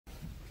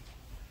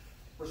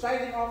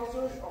Presiding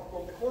officers of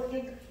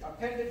concordant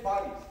appended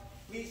bodies,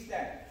 please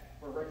stand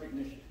for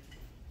recognition.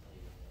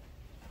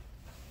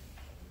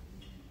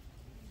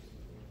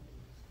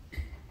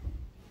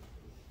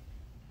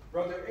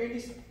 Brother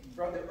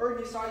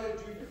Ernie Silo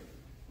Jr.,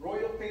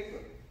 Royal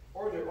Patron,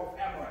 Order of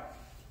Amaranth.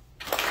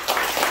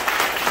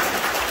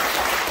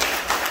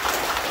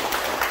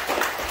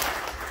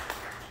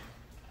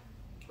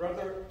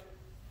 Brother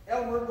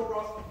Elmer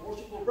Gorospe,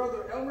 Worshipful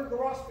Brother Elmer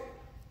Gorospe,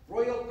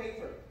 Royal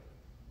Patron,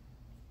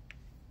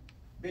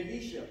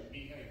 Benicia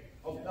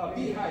of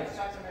Beehive,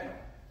 Sacramento.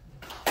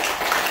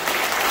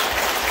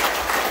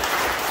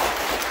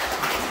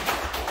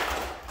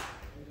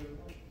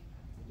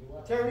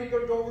 Terry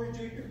Godover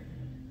Jr.,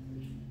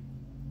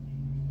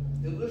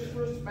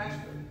 Illustrious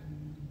Master,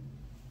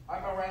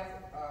 Amaranth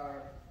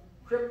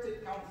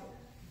Cryptid Council.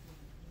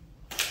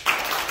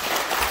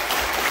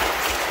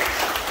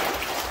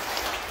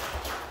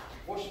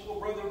 Worshipful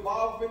Brother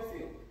Bob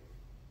Whitfield.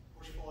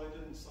 Worshipful, I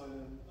didn't sign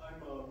in. I'm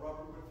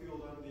Robert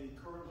Whitfield. I'm the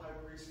current high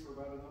priest for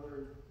about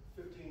another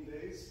 15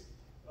 days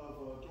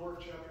of Dwarf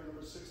Chapter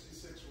number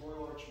 66,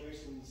 Royal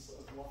Archmasons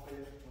of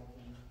Lafayette,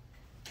 California.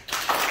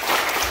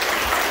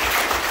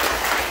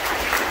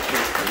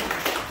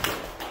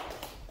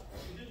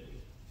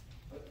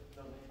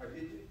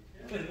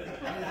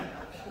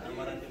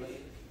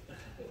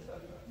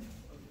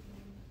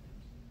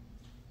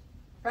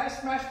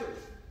 Past Masters,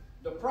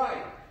 the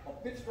Pride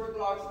of Pittsburgh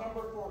Lodge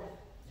number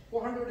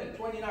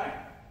 429.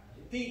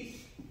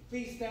 Please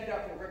stand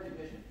up for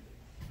recognition.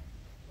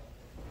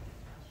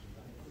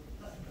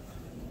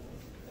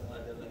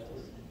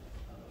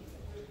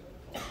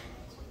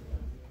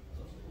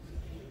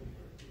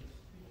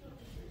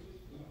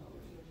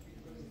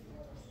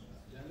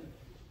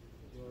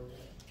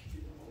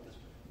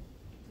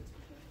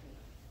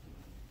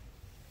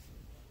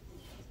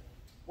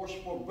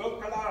 Worshipful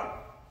Bill Calara,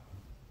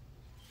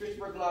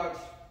 Pittsburgh Lodge,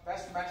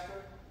 Past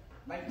Master,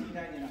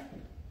 1999.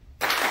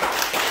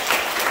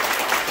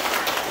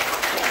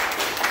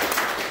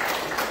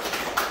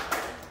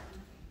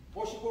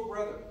 Worshipful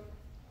Brother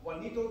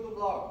Juanito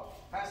Dublog,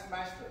 Past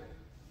Master,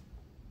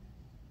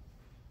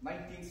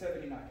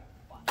 1979.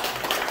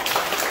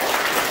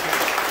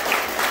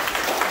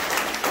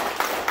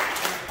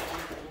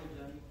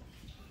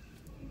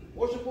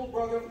 Worshipful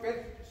Brother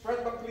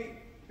Fred McLean,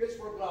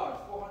 Pittsburgh Lodge,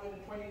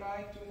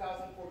 429,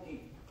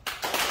 2014.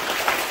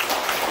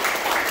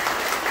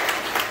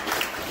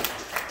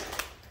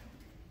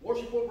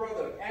 Worshipful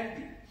Brother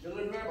Andy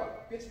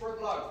Villanueva,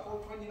 Pittsburgh Lodge,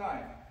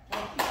 429,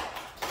 20.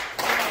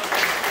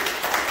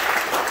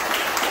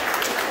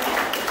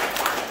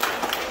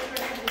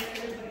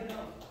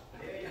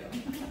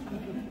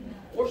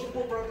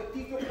 Worshipful Brother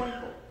Tito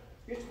Cuenco,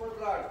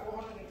 Pittsburgh Lodge,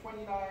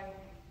 429,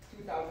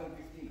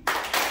 2015.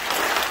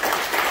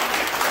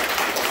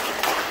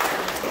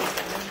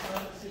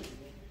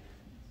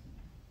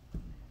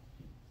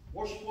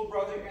 Worshipful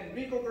Brother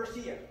Enrico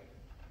Garcia,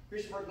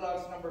 Pittsburgh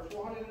Lodge number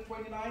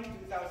 429,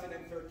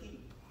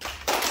 2013.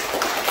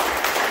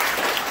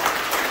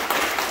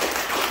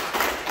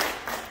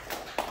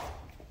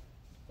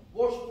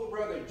 Worshipful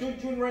Brother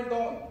Junjun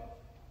Rendon,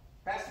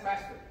 Past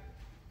Master.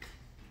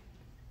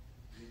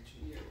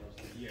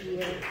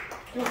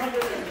 220.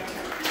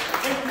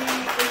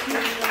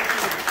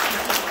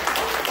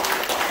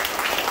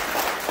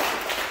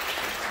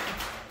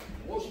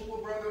 Worshipful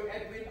Brother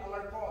Edwin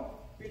Alarcon,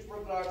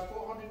 Pittsburgh Lodge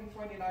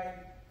 429,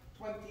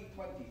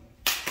 2020.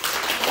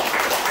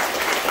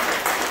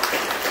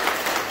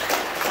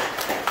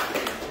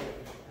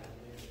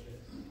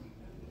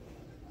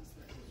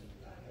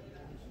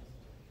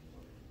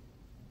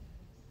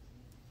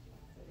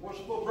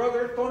 Worshipful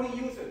Brother Tony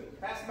Houston,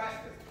 Past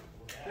Master,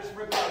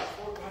 Pittsburgh Lodge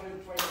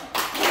 429.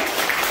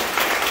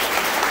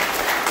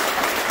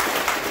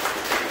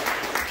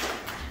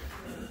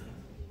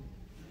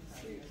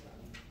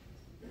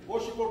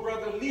 Worshipful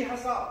Brother Lee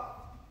Hassal,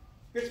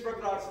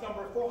 Pittsburgh Lodge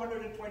number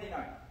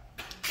 429.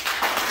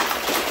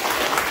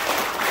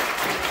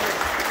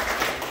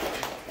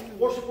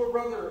 Worshipful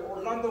Brother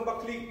Orlando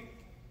Buckley,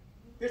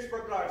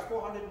 Pittsburgh Lodge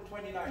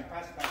 429,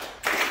 Past Master.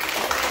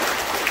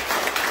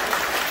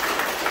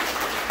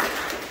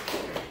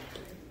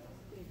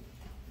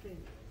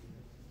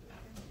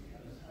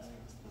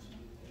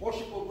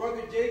 Worshipful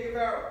Brother Jay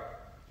Guevara,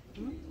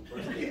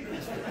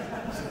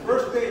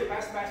 First Day,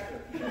 Past Master.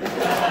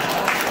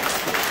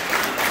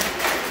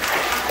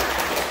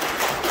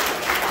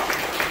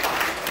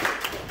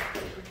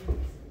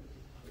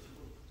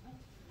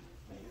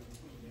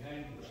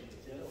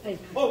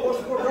 Oh,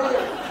 Worshipful Brother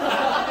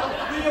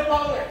Leo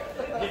Fowler,